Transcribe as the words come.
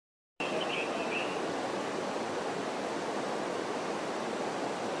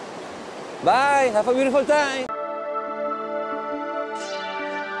Bye, have a beautiful time.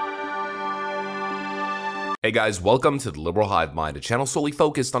 Hey guys, welcome to the Liberal Hive Mind, a channel solely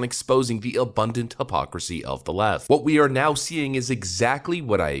focused on exposing the abundant hypocrisy of the left. What we are now seeing is exactly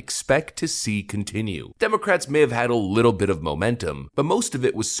what I expect to see continue. Democrats may have had a little bit of momentum, but most of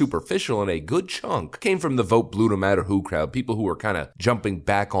it was superficial, and a good chunk came from the vote blue no matter who crowd, people who are kind of jumping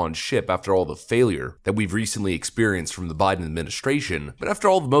back on ship after all the failure that we've recently experienced from the Biden administration. But after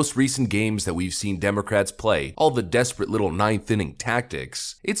all the most recent games that we've seen Democrats play, all the desperate little ninth inning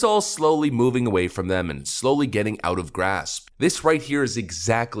tactics, it's all slowly moving away from them and slowly getting out of grasp. This right here is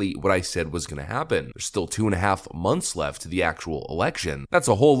exactly what I said was going to happen. There's still 2.5 months left to the actual election. That's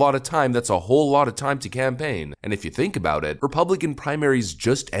a whole lot of time. That's a whole lot of time to campaign. And if you think about it, Republican primaries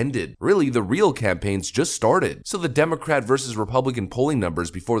just ended. Really, the real campaigns just started. So the Democrat versus Republican polling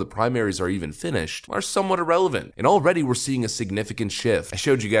numbers before the primaries are even finished are somewhat irrelevant. And already we're seeing a significant shift. I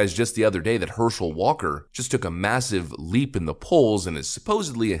showed you guys just the other day that Herschel Walker just took a massive leap in the polls and is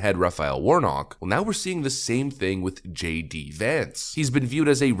supposedly ahead Raphael Warnock. Well, now we're seeing the same thing with J.D. Vance. He's been viewed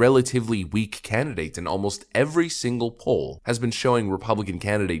as a relatively weak candidate, and almost every single poll has been showing Republican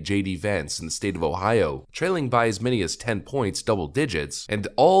candidate J.D. Vance in the state of Ohio trailing by as many as 10 points, double digits. And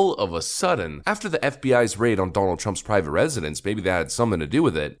all of a sudden, after the FBI's raid on Donald Trump's private residence, maybe that had something to do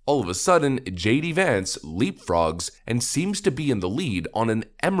with it, all of a sudden J.D. Vance leapfrogs and seems to be in the lead on an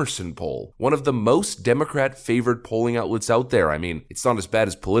Emerson poll, one of the most Democrat-favored polling outlets out there. I mean, it's not as bad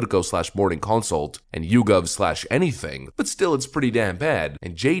as Politico/Morning Consult and YouGov/anything, but still it's pretty damn bad,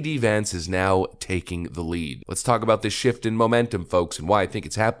 and J.D. Vance is now taking the lead. Let's talk about this shift in momentum, folks, and why I think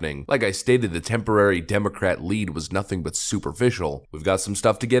it's happening. Like I stated, the temporary Democrat lead was nothing but superficial. We've got some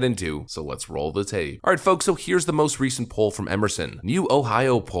stuff to get into, so let's roll the tape. Alright folks, so here's the most recent poll from Emerson. New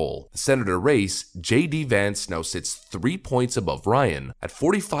Ohio poll. The Senator race, J.D. Vance now sits 3 points above Ryan at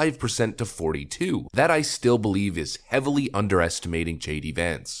 45% to 42%. That I still believe is heavily underestimating J.D.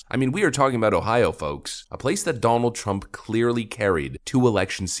 Vance. I mean, we are talking about Ohio, folks, a place that Donald Trump clearly carried 2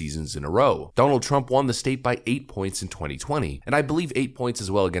 election seasons in a row. Donald Trump won the state by 8 points in 2020, and I believe 8 points as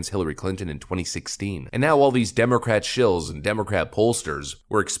well against Hillary Clinton in 2016. And now all these Democrat shills and Democrat pollsters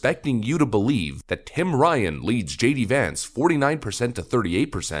were expecting you to believe that Tim Ryan leads J.D. Vance 49% to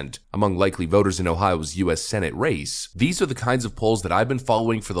 38% among likely voters in Ohio's U.S. Senate race. These are the kinds of polls that I've been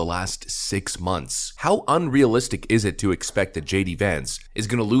following for the last 6 months. How unrealistic is it to expect that J.D. Vance is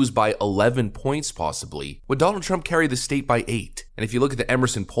going to lose by 11 points possibly, when Donald Trump carried the state by 8? And if you look at the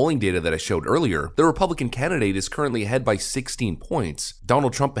Emerson polling data that I showed earlier, the Republican candidate is currently ahead by 16 points,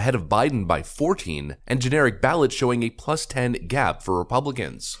 Donald Trump ahead of Biden by 14, and generic ballot showing a +10 gap for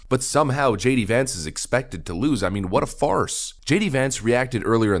Republicans. But somehow J.D. Vance is expected to lose. I mean, what a farce. J.D. Vance reacted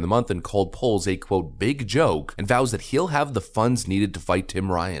earlier in the month and called polls a quote big joke and vows that he'll have the funds needed to fight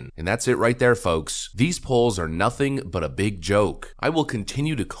Tim Ryan. And that's it right there, folks. These polls are nothing but a big joke. I will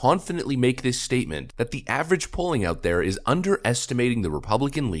continue to confidently make this statement that the average polling out there is underestimating the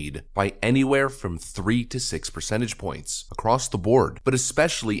Republican lead by anywhere from 3 to 6 percentage points across the board, but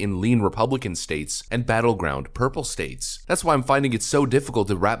especially in lean Republican states and battleground purple states. That's why I'm finding it so difficult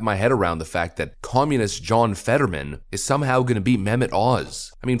to wrap my head around the fact that communist John Fetterman is somehow going to beat Mehmet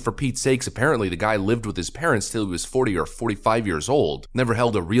Oz. I mean, for Pete's sakes, apparently the guy lived with his parents till he was 40 or 45 years old, never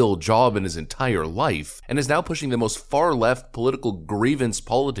held a real job in his entire life, and is now pushing the most far-left political grievance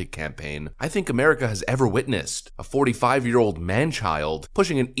politic campaign I think America has ever witnessed. A 45-year-old man-child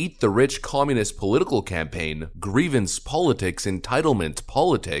pushing an eat-the-rich communist political campaign, grievance politics, entitlement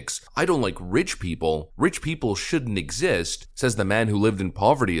politics. I don't like rich people. Rich people shouldn't exist, says the man who lived in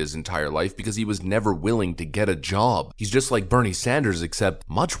poverty his entire life because he was never willing to get a job. He's just like Bernie Sanders, except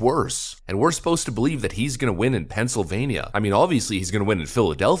much worse. And we're supposed to believe that he's going to win in Pennsylvania. I mean, obviously he's going to win in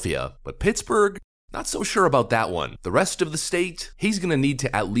Philadelphia, but Pittsburgh? Not so sure about that one. The rest of the state, he's going to need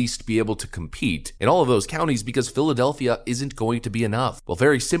to at least be able to compete in all of those counties because Philadelphia isn't going to be enough. Well,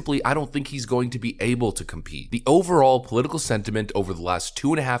 very simply, I don't think he's going to be able to compete. The overall political sentiment over the last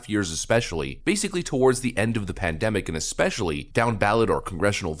 2.5 years especially, basically towards the end of the pandemic and especially down ballot or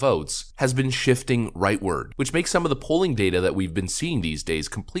congressional votes, has been shifting rightward, which makes some of the polling data that we've been seeing these days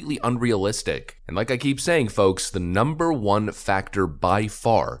completely unrealistic. And like I keep saying, folks, the #1 factor by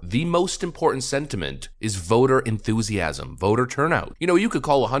far, the most important sentiment sentiment is voter enthusiasm, voter turnout. You know, you could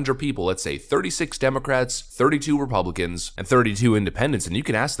call 100 people, let's say 36 Democrats, 32 Republicans, and 32 independents, and you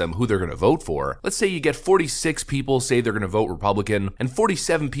can ask them who they're going to vote for. Let's say you get 46 people say they're going to vote Republican, and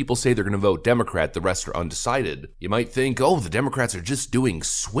 47 people say they're going to vote Democrat, the rest are undecided. You might think, oh, the Democrats are just doing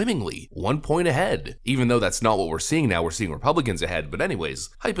swimmingly, 1 point ahead. Even though that's not what we're seeing now, we're seeing Republicans ahead. But anyways,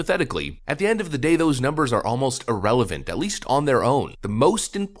 hypothetically, at the end of the day, those numbers are almost irrelevant, at least on their own. The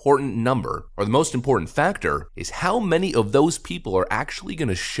most important number, or the most important factor, is how many of those people are actually going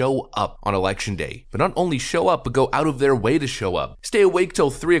to show up on election day. But not only show up, but go out of their way to show up. Stay awake till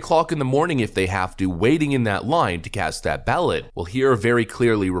 3 o'clock in the morning if they have to, waiting in that line to cast that ballot. Well, here very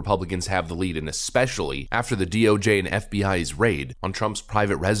clearly Republicans have the lead, and especially after the DOJ and FBI's raid on Trump's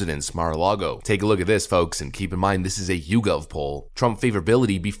private residence, Mar-a-Lago. Take a look at this, folks, and keep in mind this is a YouGov poll. Trump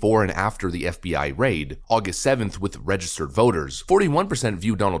favorability before and after the FBI raid. August 7th with registered voters. 41%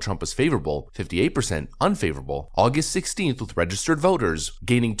 view Donald Trump as favorable, 58% unfavorable. August 16th with registered voters,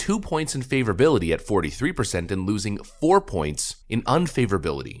 gaining 2 points in favorability at 43% and losing 4 points in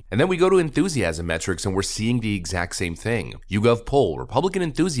unfavorability. And then we go to enthusiasm metrics and we're seeing the exact same thing. YouGov poll, Republican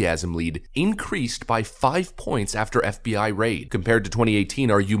enthusiasm lead increased by 5 points after FBI raid. Compared to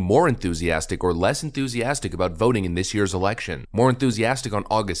 2018, are you more enthusiastic or less enthusiastic about voting in this year's election? More enthusiastic on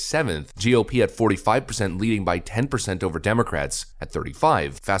August 7th, GOP at 45% leading by 10% over Democrats at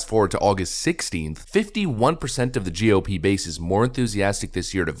 35. Fast forward to August 16th, 51% of the GOP base is more enthusiastic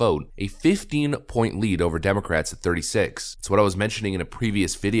this year to vote, a 15-point lead over Democrats at 36. It's what I was mentioning in a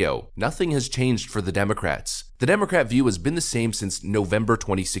previous video. Nothing has changed for the Democrats. The Democrat view has been the same since November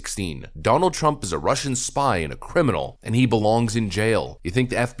 2016. Donald Trump is a Russian spy and a criminal, and he belongs in jail. You think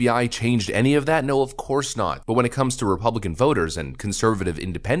the FBI changed any of that? No, of course not. But when it comes to Republican voters and conservative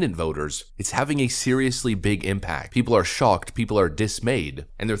independent voters, it's having a seriously big impact. People are shocked, people are dismayed,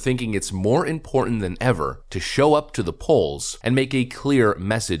 and they're thinking it's more important than ever to show up to the polls and make a clear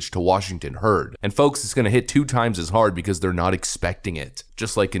message to Washington heard. And folks, it's going to hit 2 times as hard because they're not expecting it.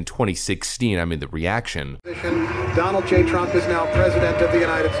 Just like in 2016, I mean, the reaction. Donald J. Trump is now President of the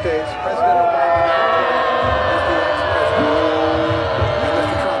United States. President Obama is the ex-president. And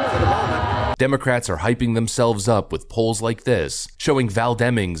Mr. Trump, for the moment. Democrats are hyping themselves up with polls like this, showing Val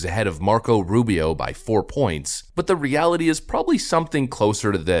Demings ahead of Marco Rubio by 4 points. But the reality is probably something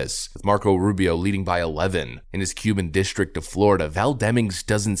closer to this, with Marco Rubio leading by 11. In his Cuban district of Florida, Val Demings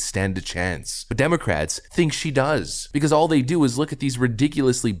doesn't stand a chance. But Democrats think she does, because all they do is look at these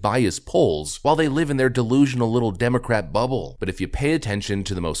ridiculously biased polls while they live in their delusional little Democrat bubble. But if you pay attention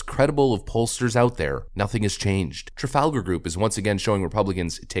to the most credible of pollsters out there, nothing has changed. Trafalgar Group is once again showing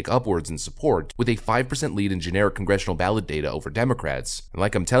Republicans tick upwards in support, with a 5% lead in generic congressional ballot data over Democrats. And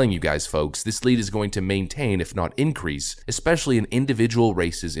like I'm telling you guys, folks, this lead is going to maintain, if not increase, especially in individual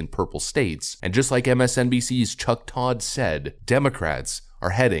races in purple states. And just like MSNBC's Chuck Todd said, Democrats are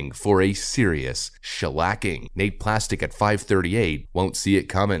heading for a serious shellacking. Nate Plastic at 538 won't see it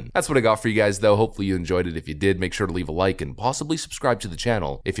coming. That's what I got for you guys though. Hopefully you enjoyed it. If you did, make sure to leave a like and possibly subscribe to the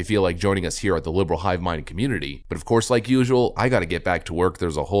channel if you feel like joining us here at the liberal hive-minded community. But of course, like usual, I gotta get back to work.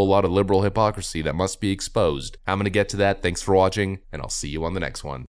 There's a whole lot of liberal hypocrisy that must be exposed. I'm gonna get to that. Thanks for watching, and I'll see you on the next one.